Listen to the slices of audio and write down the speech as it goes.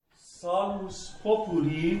Salus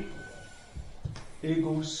populi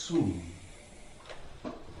ego sum.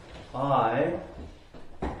 I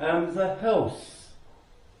am the health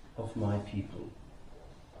of my people.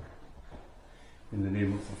 In the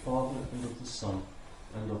name of the Father, and of the Son,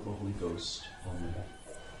 and of the Holy Ghost. Amen.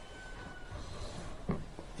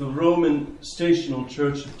 The Roman stational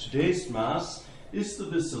church of today's Mass is the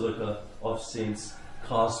Basilica of Saints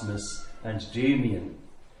Cosmas and Damian.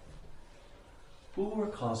 Who were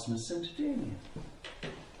Cosmas and Damian?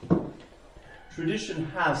 Tradition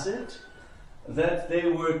has it that they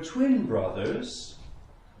were twin brothers,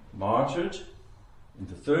 martyred in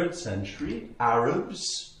the 3rd century,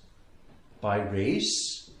 Arabs by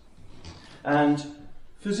race, and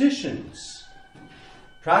physicians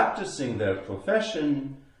practicing their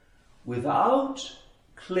profession without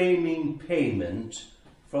claiming payment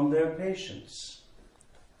from their patients.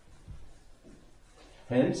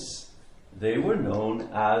 Hence, they were known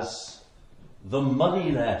as the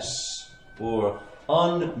moneyless or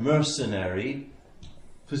unmercenary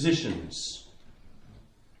physicians.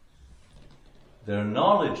 Their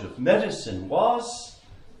knowledge of medicine was,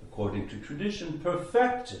 according to tradition,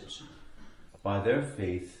 perfected by their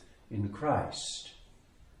faith in Christ.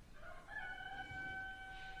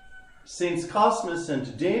 Saints Cosmas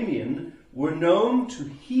and Damian were known to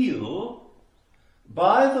heal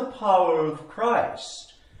by the power of Christ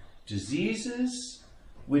diseases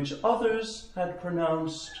which others had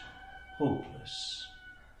pronounced hopeless.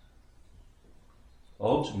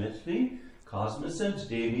 Ultimately, Cosmas and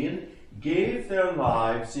Damian gave their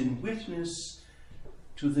lives in witness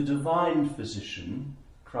to the divine physician,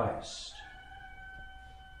 Christ.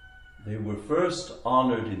 They were first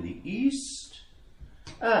honored in the East,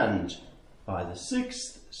 and by the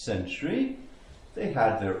 6th century, they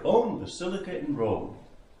had their own basilica in Rome,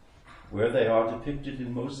 where they are depicted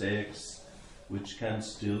in mosaics which can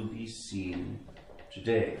still be seen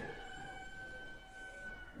today.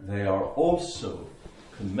 They are also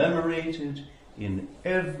commemorated in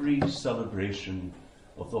every celebration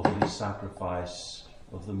of the Holy Sacrifice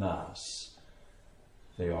of the Mass.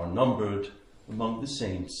 They are numbered among the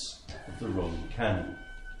saints of the Roman canon.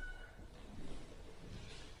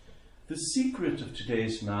 The secret of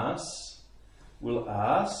today's Mass will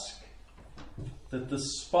ask that the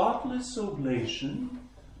spotless oblation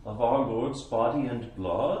of our Lord's body and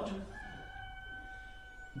blood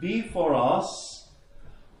be for us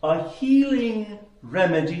a healing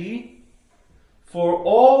remedy for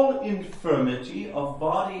all infirmity of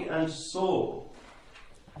body and soul,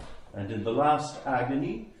 and in the last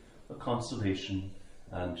agony, a consolation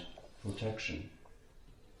and protection.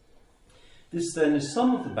 This then is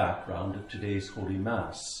some of the background of today's Holy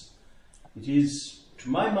Mass. It is, to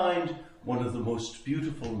my mind, one of the most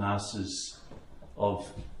beautiful Masses of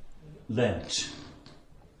Lent.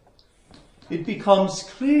 It becomes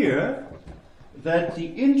clear that the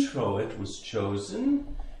introit was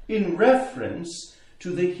chosen in reference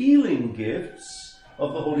to the healing gifts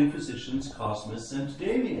of the holy physicians Cosmas and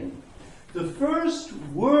Damian. The first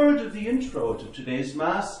word of the introit of today's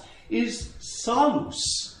Mass is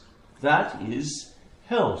salus, that is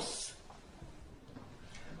health.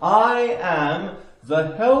 I am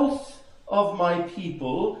the health of my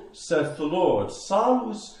people, saith the Lord.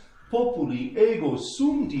 Salus populi ego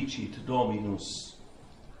sum dicit Dominus.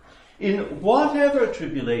 In whatever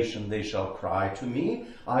tribulation they shall cry to me,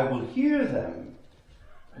 I will hear them,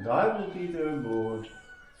 and I will be their Lord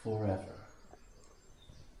forever.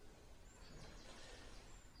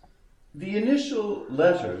 The initial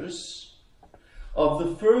letters of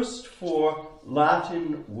the first 4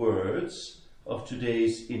 Latin words of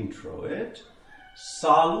today's introit,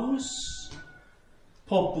 salus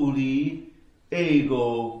populi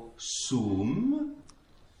ego sum,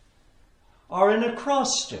 are an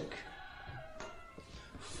acrostic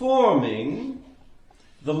forming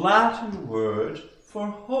the Latin word for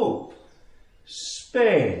hope,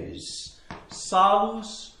 spes.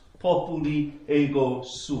 Salus populi ego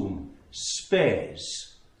sum,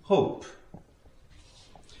 spes, hope.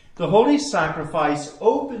 The Holy Sacrifice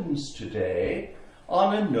opens today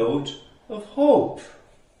on a note of hope.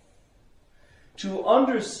 To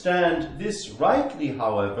understand this rightly,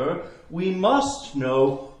 however, we must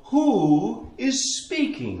know who is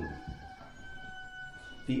speaking.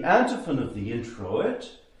 The antiphon of the introit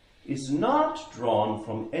is not drawn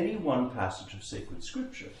from any one passage of sacred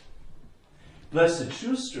scripture. Blessed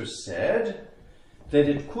Schuster said that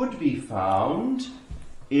it could be found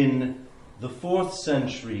in the 4th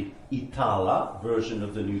century Itala version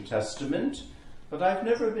of the New Testament, but I've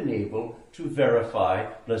never been able to verify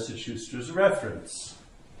Blessed Schuster's reference.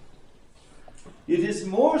 It is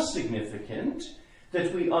more significant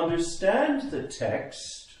that we understand the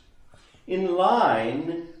text in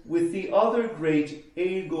line with the other great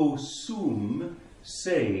ego sum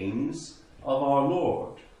sayings of our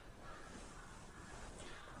Lord.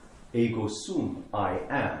 Ego sum, I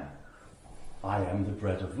am. I am the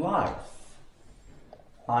bread of life.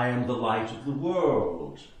 I am the light of the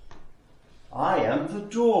world. I am the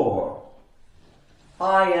door.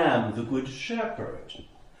 I am the good shepherd.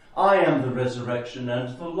 I am the resurrection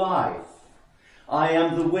and the life. I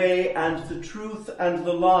am the way and the truth and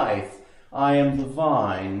the life. I am the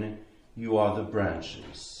vine, you are the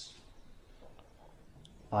branches.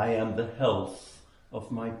 I am the health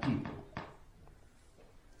of my people.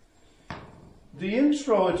 The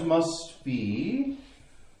introit must be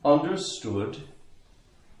understood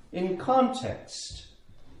in context.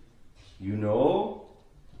 You know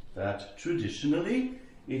that traditionally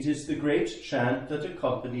it is the great chant that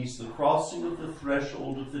accompanies the crossing of the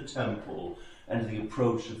threshold of the temple and the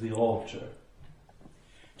approach of the altar.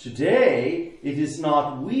 Today, it is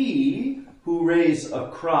not we who raise a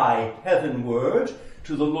cry heavenward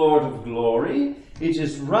to the Lord of glory. It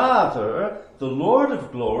is rather the Lord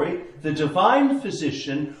of glory, the divine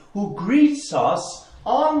physician, who greets us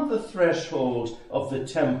on the threshold of the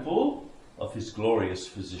temple of his glorious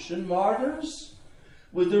physician martyrs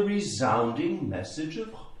with a resounding message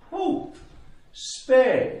of hope.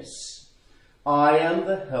 Spes, I am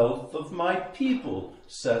the health of my people,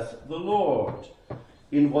 saith the Lord.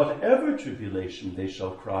 In whatever tribulation they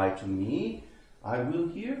shall cry to me, I will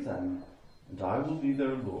hear them, and I will be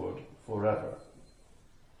their Lord forever.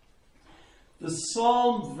 The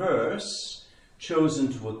psalm verse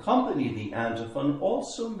chosen to accompany the antiphon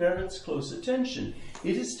also merits close attention.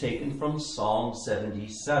 It is taken from Psalm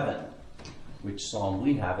 77, which psalm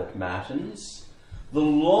we have at Matins. The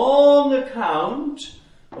long account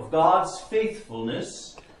of God's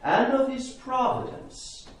faithfulness and of his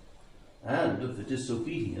providence, and of the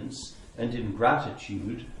disobedience and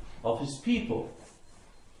ingratitude of his people.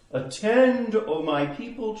 Attend, O my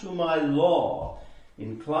people, to my law.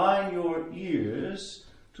 Incline your ears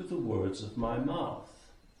to the words of my mouth.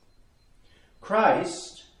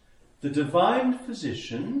 Christ, the divine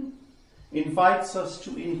physician, invites us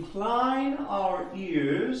to incline our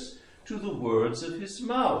ears to the words of his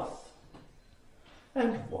mouth.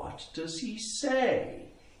 And what does he say?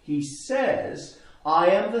 He says, I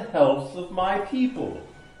am the health of my people.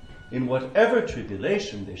 In whatever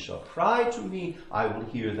tribulation they shall cry to me, I will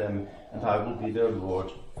hear them, and I will be their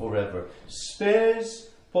Lord forever. Spes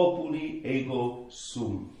populi ego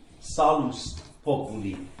sum. Salus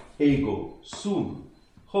populi ego sum.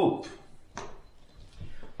 Hope.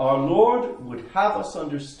 Our Lord would have us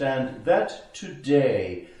understand that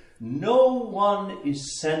today no one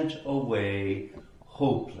is sent away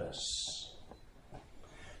hopeless,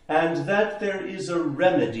 and that there is a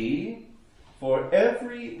remedy for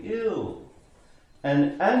every ill,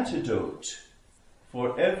 an antidote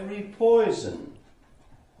for every poison,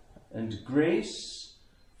 and grace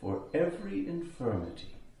for every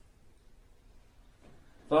infirmity.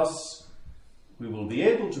 Thus, we will be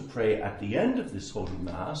able to pray at the end of this Holy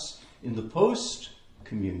Mass, in the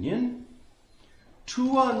post-communion,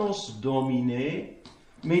 Tua nos Domine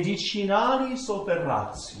medicinalis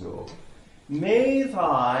operatio. May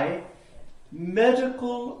thy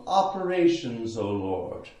medical operations, O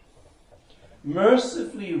Lord,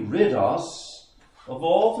 mercifully rid us of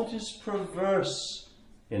all that is perverse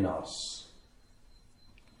in us,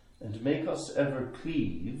 and make us ever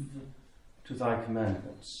cleave to thy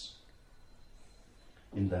commandments.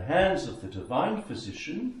 In the hands of the divine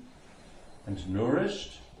physician, and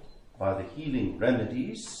nourished by the healing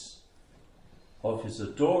remedies of his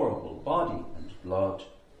adorable body and blood,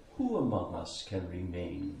 who among us can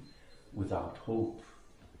remain without hope?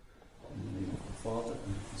 In the name of the Father,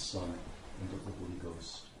 and of the Son, and of the Holy Ghost.